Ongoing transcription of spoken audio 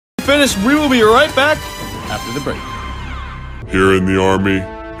finished. We will be right back after the break. Here in the Army,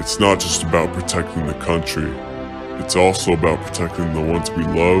 it's not just about protecting the country. It's also about protecting the ones we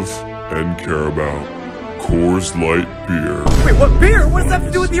love and care about. Coors Light beer. Wait, what beer? What does that have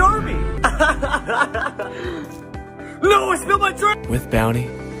to do with the Army? No, I spilled my drink! With Bounty,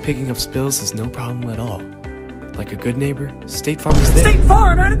 picking up spills is no problem at all. Like a good neighbor, State Farm is there. State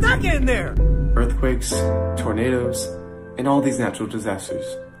Farm? How did that get in there? Earthquakes, tornadoes, and all these natural disasters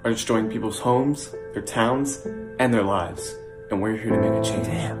are destroying people's homes, their towns, and their lives. And we're here to make a change.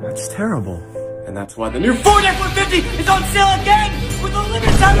 Damn, that's terrible. And that's why the new Ford F-150 is on sale again with a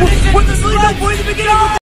limited time edition. With the sleeve up, boy, the beginning.